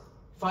efforts,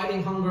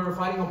 fighting hunger,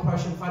 fighting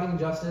oppression, fighting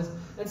injustice,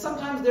 and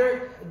sometimes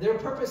their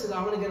purpose is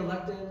I want to get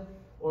elected,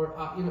 or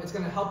it's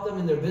going to help them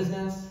in their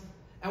business.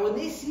 And when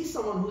they see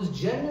someone who's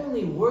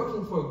genuinely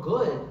working for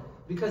good,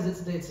 because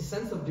it's a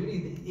sense of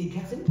duty, it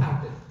gets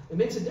impacted. It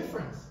makes a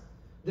difference.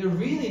 They're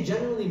really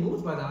genuinely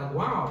moved by that. Like,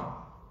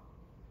 wow.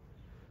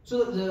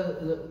 So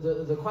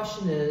the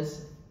question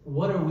is,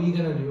 what are we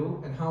going to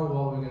do, and how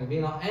involved we're going to be?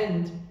 And I'll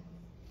end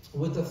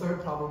with the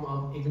third problem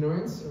of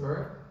ignorance,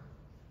 or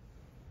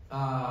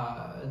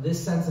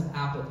this sense of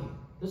apathy.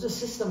 There's a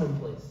system in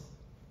place.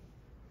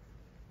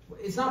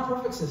 It's not a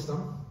perfect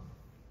system.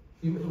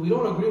 We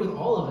don't agree with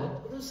all of it,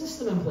 but there's a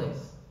system in place.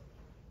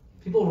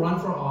 People run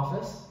for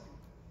office.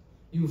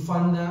 You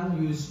fund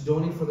them, you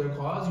donate for their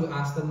cause, you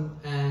ask them,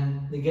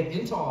 and they get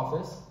into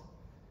office.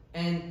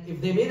 And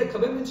if they made a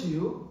commitment to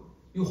you,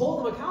 you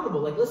hold them accountable.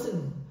 Like,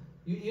 listen,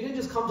 you didn't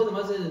just come to the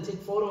masjid and take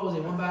photos, they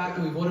went back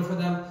and we voted for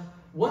them.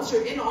 Once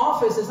you're in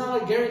office, it's not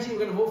like guarantee we're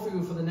going to vote for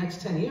you for the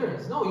next 10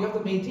 years. No, you have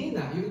to maintain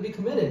that. You have to be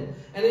committed.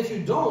 And if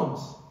you don't,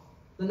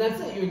 then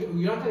that's it.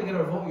 You're not going to get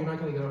our vote, you're not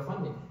going to get our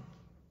funding.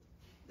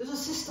 There's a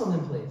system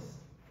in place.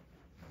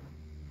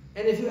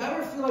 And if you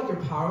ever feel like you're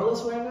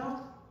powerless right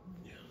now,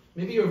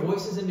 maybe your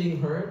voice isn't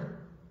being heard,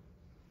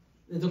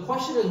 the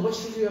question is, what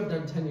should you have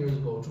done 10 years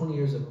ago, 20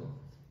 years ago?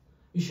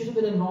 You should have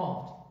been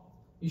involved.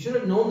 You should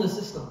have known the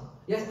system.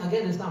 Yes,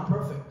 again, it's not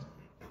perfect.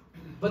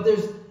 But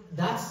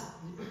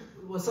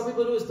what some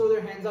people do is throw their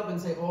hands up and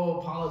say,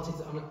 oh,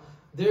 politics.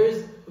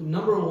 There's,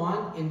 number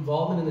one,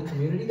 involvement in the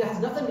community that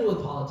has nothing to do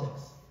with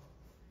politics.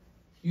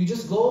 You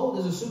just go,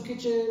 there's a soup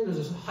kitchen,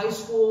 there's a high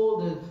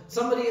school,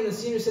 somebody in the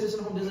senior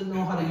citizen home doesn't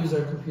know how to use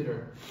their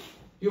computer.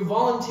 You're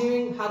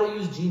volunteering how to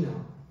use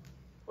Gmail.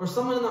 Or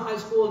someone in the high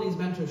school needs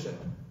mentorship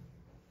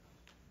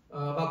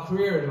about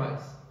career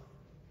advice.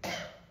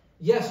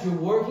 Yes, you're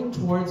working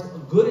towards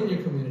good in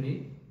your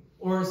community.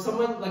 Or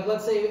someone, like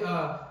let's say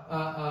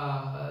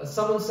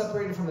someone's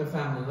separated from their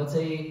family. Let's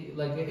say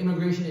like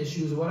immigration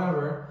issues or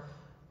whatever.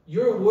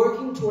 You're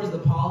working towards the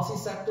policy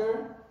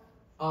sector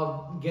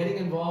of getting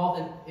involved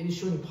and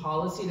issuing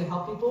policy to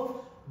help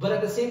people, but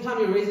at the same time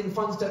you're raising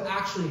funds to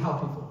actually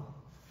help people,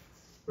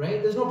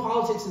 right? There's no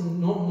politics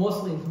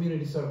mostly in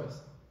community service.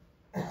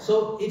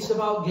 So it's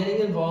about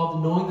getting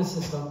involved, knowing the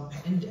system,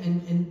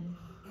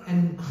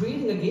 and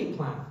creating a game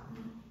plan.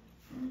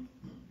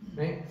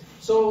 right?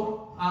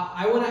 So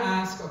I want to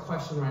ask a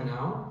question right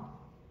now.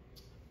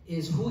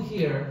 Is who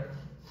here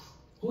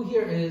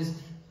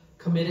is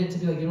committed to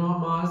be like, you know what,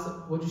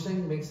 Maaz, what you're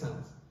saying makes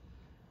sense.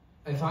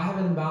 If I have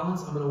an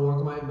imbalance, I'm going to work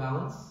on my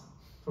imbalance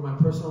for my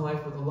personal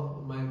life, with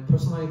my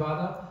personal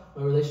ibadah,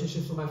 my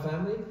relationships with my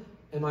family,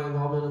 and my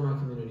involvement in my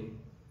community.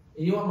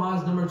 And you know what,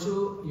 Maaz, number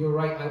two, you're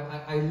right.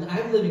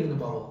 I'm living in a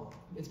bubble.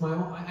 It's my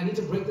own. I need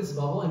to break this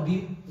bubble and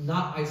be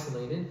not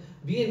isolated.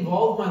 Be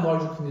involved in my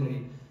larger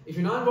community. If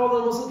you're not involved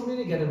in the Muslim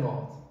community, get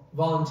involved.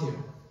 Volunteer.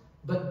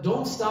 But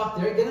don't stop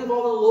there. Get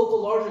involved in the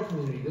local, larger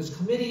community. There's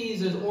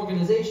committees, there's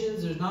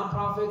organizations, there's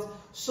nonprofits.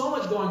 So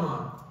much going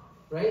on,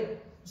 right?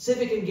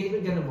 Civic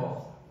engagement, get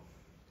involved.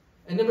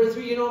 And number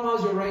three, you know,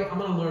 Maaz, you're right. I'm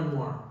going to learn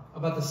more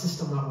about the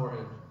system that we're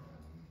in.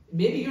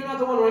 Maybe you're not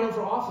the one running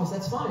for office.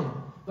 That's fine.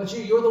 But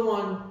you're the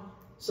one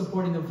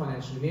supporting them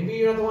financially. Maybe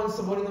you're not the one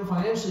supporting them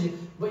financially,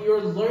 but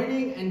you're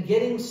learning and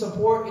getting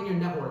support in your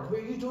network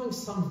where you're doing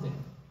something,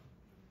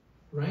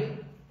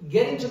 right?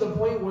 Getting to the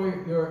point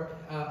where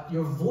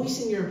you're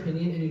voicing your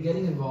opinion and you're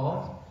getting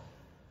involved.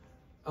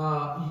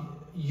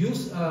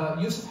 Yusuf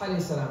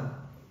alayhi salam.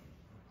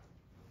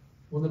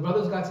 When the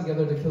brothers got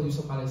together to kill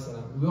Yusuf alayhi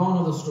salam, we all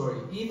know the story.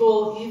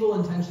 Evil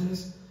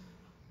intentions.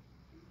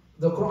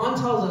 The Quran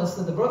tells us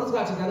that the brothers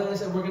got together and they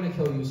said, we're going to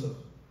kill Yusuf.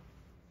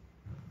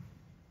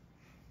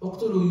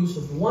 Uqtulu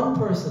Yusuf. One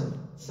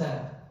person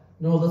said,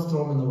 no, let's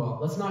throw him in the well.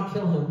 Let's not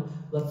kill him,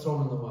 let's throw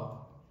him in the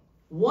well.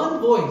 One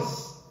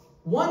voice,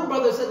 one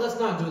brother said, let's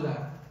not do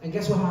that. And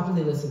guess what happened?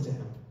 They listened to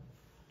him.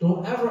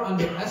 Don't ever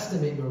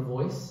underestimate your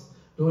voice.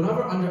 Don't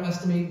ever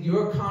underestimate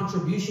your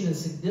contribution and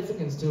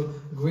significance to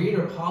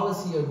greater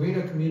policy or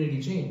greater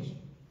community change.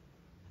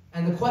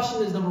 And the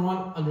question is, number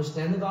one,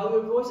 understand the value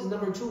of your voice, and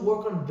number two,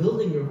 work on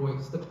building your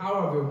voice, the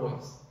power of your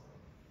voice.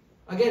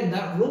 Again,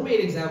 that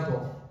roommate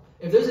example.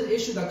 If there's an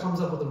issue that comes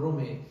up with a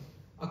roommate,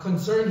 a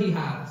concern he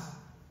has,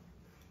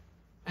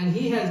 and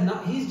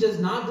he's just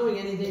not doing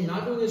anything,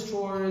 not doing his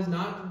chores,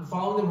 not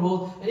following the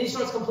rules, and he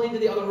starts complaining to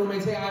the other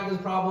roommates, hey, I have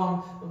this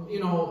problem,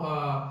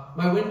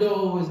 my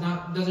window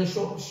doesn't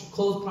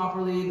close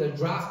properly, the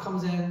draft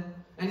comes in,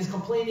 and he's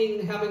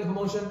complaining, having a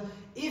commotion.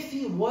 If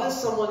he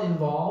was someone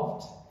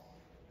involved,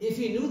 if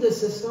he knew the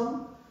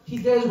system,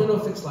 he'd get his window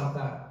fixed like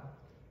that.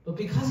 But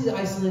because he's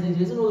isolated,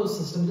 he doesn't know the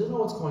system, he doesn't know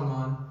what's going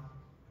on,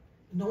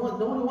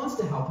 nobody wants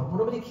to help him,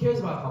 nobody cares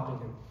about helping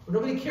him, or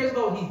nobody cares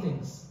about what he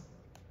thinks.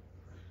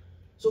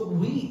 So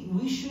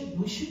we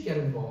should get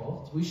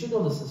involved. We should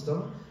know the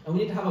system, and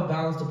we need to have a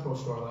balanced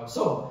approach to our lives.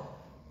 So,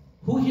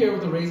 who here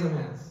with a raise of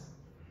hands?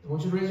 I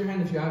want you to raise your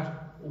hand if you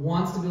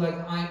wants to be like,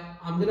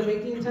 I'm going to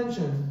make the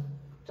intention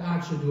to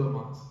actually do it,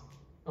 Maaz.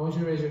 I want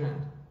you to raise your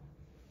hand.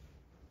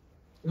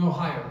 No,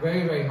 higher,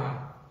 very, very high.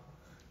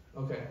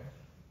 Okay.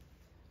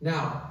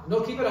 Now,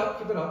 no, keep it up,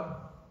 keep it up.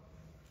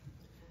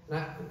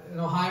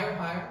 No, higher,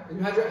 higher.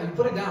 You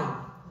put it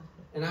down,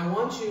 and I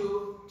want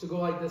you to go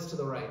like this to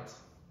the right.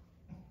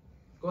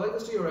 Go like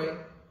this to your right.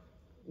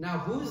 Now,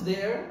 who's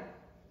there?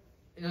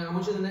 And I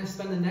want you to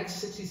spend the next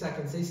 60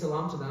 seconds. Say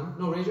salam to them.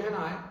 No, raise your hand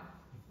high.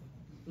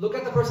 Look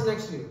at the person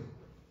next to you.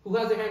 Who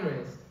has their hand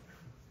raised?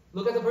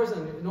 Look at the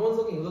person. No one's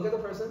looking. Look at the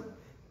person.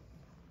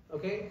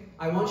 Okay?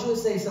 I want you to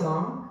say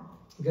salam.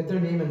 Get their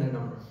name and their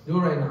number. Do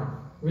it right now.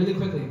 Really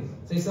quickly.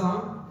 Say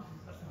salam.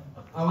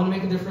 I want to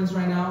make a difference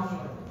right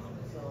now.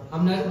 I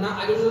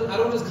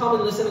don't just come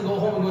and listen and go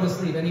home and go to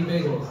sleep. I need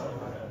bagels.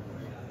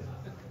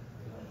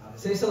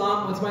 Say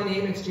salam, what's my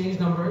name, exchange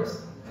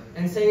numbers,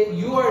 and say,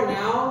 you are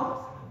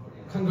now,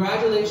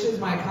 congratulations,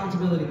 my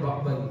accountability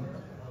buddy.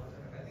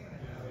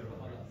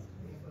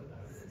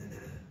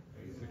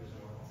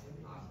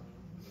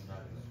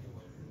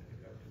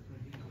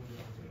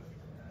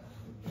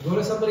 Go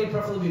to somebody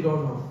preferably you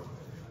don't know.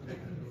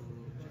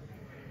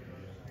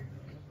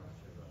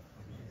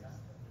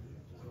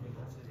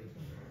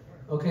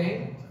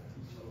 Okay?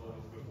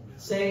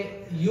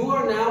 Say, you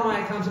are now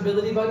my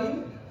accountability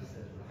buddy,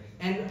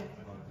 and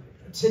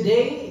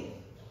today,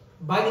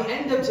 by the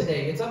end of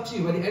today, it's up to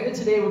you. By the end of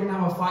today, we're going to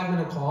have a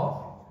 5-minute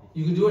call.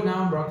 You can do it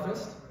now in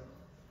breakfast.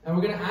 And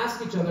we're going to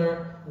ask each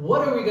other,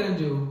 what are we going to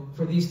do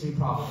for these 3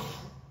 problems?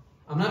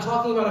 I'm not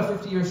talking about a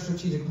 50-year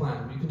strategic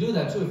plan. You can do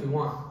that too if you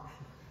want.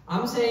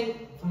 I'm saying,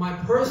 for my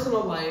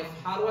personal life,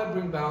 how do I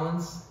bring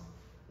balance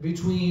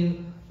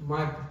between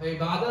my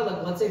ibadah?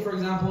 Like, let's say, for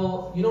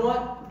example, you know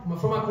what?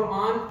 For my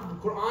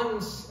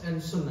Quran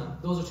and Sunnah,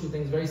 those are 2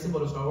 things, very simple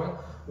to start with.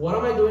 What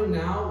am I doing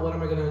now? What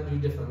am I going to do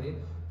differently?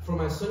 For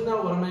my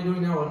Sunnah, what am I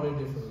doing now? What am I doing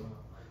differently?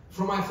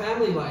 For my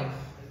family life,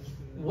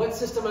 what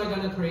system am I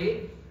going to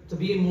create to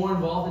be more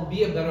involved and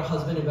be a better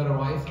husband, a better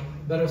wife,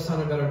 better son,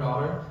 a better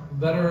daughter,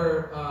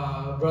 better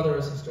brother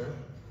or sister?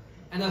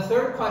 And the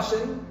third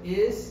question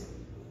is,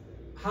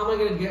 how am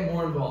I going to get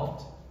more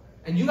involved?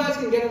 And you guys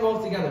can get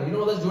involved together. You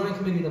know, let's join a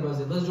committee at the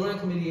masjid. Let's join a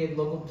committee at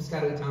local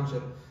Piscataway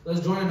Township.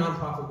 Let's join a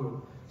non-profit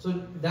group.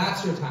 So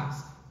that's your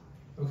task.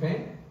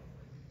 Okay?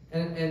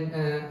 And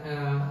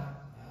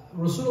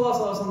Rasulullah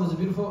ﷺ, there's a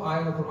beautiful ayah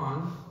in the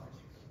Quran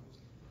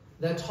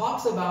that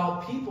talks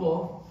about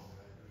people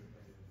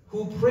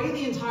who pray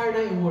the entire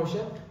night in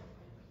worship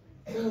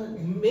who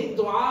make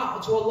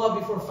dua to Allah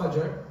before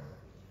Fajr,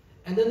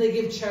 and then they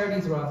give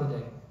charity throughout the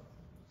day.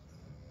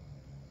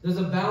 There's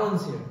a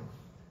balance here.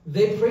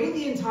 They pray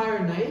the entire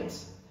night,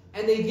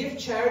 and they give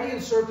charity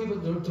and serve people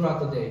throughout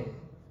the day.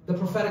 The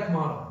prophetic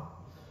model.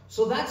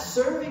 So that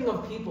serving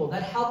of people,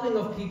 that helping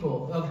of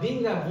people, of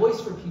being that voice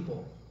for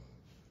people,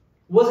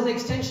 was an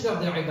extension of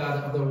their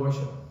ibadah, of their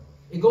worship.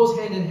 It goes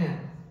hand in hand.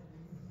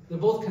 They're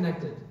both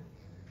connected.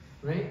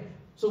 Right?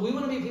 So we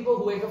want to be people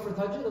who wake up for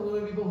tahajjud, and we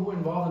want to be people who are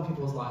involved in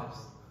people's lives,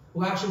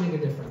 who actually make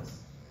a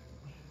difference.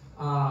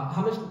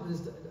 How much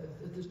is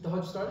the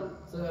Hajj started?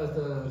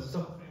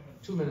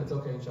 2 minutes,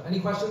 okay, inshallah. Any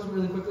questions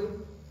really quickly?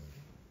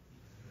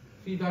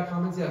 Feedback,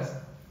 comments? Yes?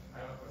 I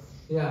have a question.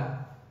 Yeah.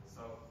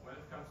 So, when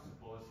it comes to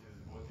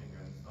policies, voting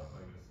and stuff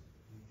like this,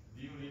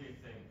 do you really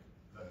think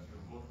that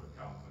your vote would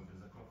count when there's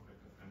a conflict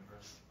of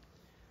interest?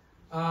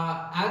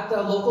 At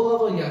the local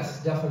level,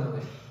 yes,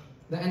 definitely.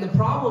 And the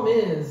problem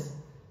is,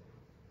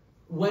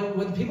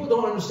 when people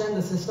don't understand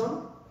the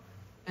system,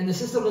 and the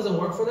system doesn't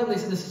work for them, they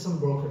say the system's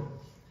broken.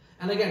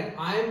 And again,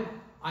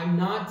 I'm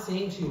not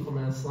saying to you from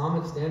an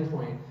Islamic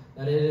standpoint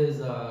that it is,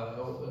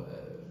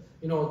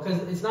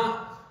 because it's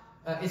not,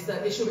 it's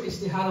the issue of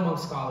ijtihad among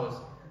scholars.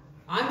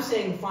 I'm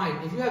saying, fine,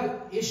 if you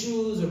have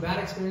issues or bad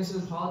experiences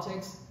with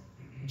politics,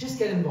 just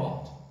get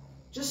involved.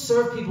 Just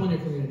serve people in your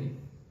community.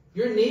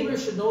 Your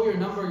neighbors should know your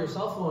number, your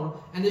cell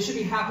phone, and they should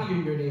be happy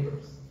you're your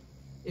neighbors.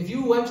 If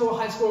you went to a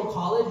high school or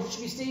college, you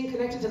should be staying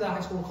connected to that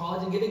high school or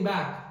college and giving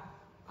back.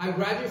 I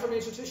graduated from an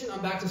institution,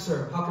 I'm back to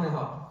serve. How can I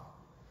help?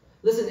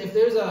 Listen, if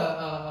there's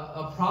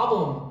a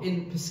problem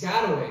in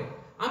Piscataway,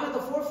 I'm at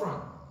the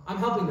forefront. I'm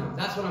helping them.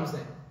 That's what I'm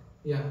saying.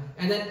 Yeah.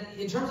 And then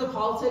in terms of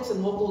politics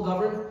and local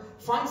government,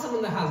 find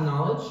someone that has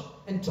knowledge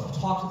and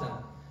talk to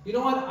them. You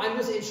know what? I'm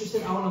just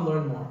interested. I want to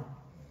learn more.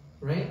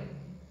 Right?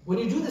 When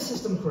you do the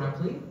system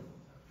correctly,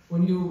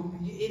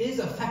 it is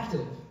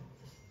effective.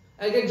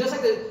 Again, just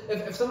like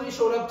if somebody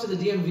showed up to the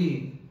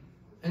DMV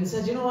and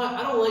said, you know what?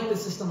 I don't like the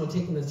system of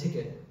taking the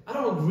ticket. I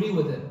don't agree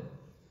with it.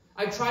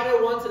 I tried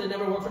it once and it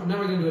never worked. I'm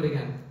never going to do it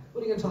again.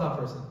 What are you going to tell that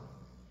person?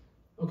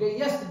 Okay,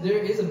 yes, there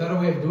is a better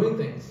way of doing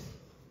things,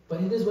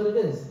 but it is what it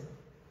is,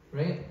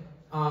 right?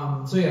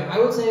 So yeah, I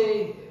would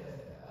say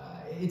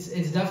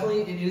it's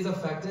definitely, it is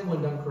effective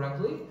when done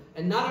correctly,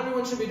 and not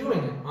everyone should be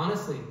doing it,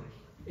 honestly.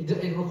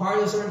 It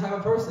requires a certain type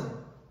of person.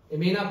 It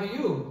may not be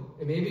you,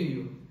 it may be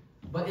you.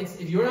 But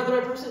if you're not the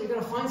right person, you're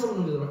going to find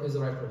someone who is the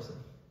right person,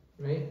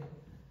 right?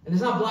 And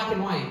it's not black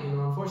and white,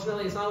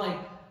 unfortunately, it's not like,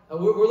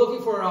 we're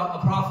looking for a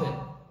prophet,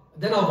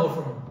 then I'll vote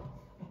for him.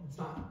 It's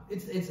not.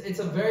 It's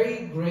a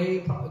very gray,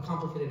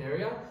 complicated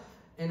area,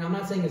 and I'm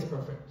not saying it's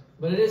perfect,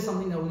 but it is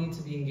something that we need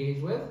to be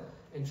engaged with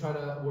and try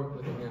to work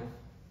with again.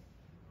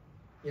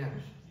 Yeah.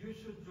 You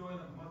should join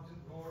a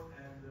masjid board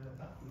and develop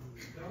a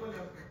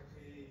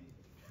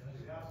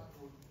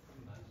grassroots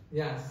community.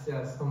 Yes,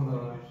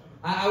 alhamdulillah.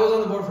 I was on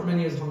the board for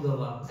many years,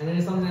 alhamdulillah, and it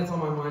is something that's on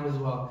my mind as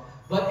well.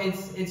 But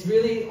it's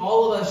really,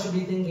 all of us should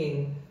be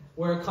thinking,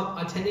 we're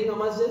attending a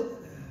masjid,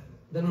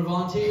 then we're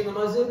volunteering in the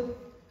masjid,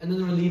 and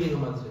then we're leaving a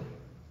masjid.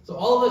 So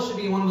all of us should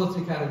be in one of those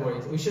three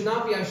categories. We should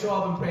not be, I show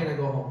up and pray and I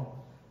go home.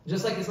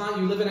 Just like it's not,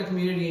 you live in a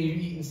community and you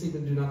eat and sleep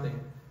and do nothing.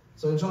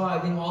 So inshallah, I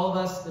think all of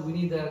us, that we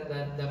need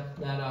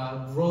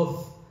that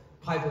growth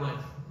pipeline.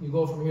 You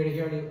go from here to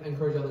here and you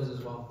encourage others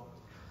as well.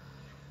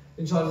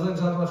 Inshallah,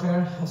 jazakallah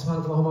khair.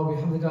 Subhanaka Allahumma wa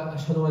bihamdika.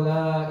 Ashhadu an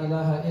la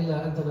ilaha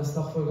illa anta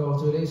nastaghfiruka wa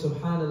atubu ilayk.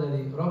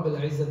 Subhanalladhi rabbil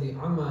izzati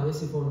amma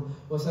yasifun.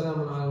 Wa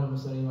salamun ala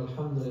al-mursalin.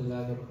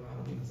 Walhamdulillahi rabbil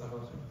alamin.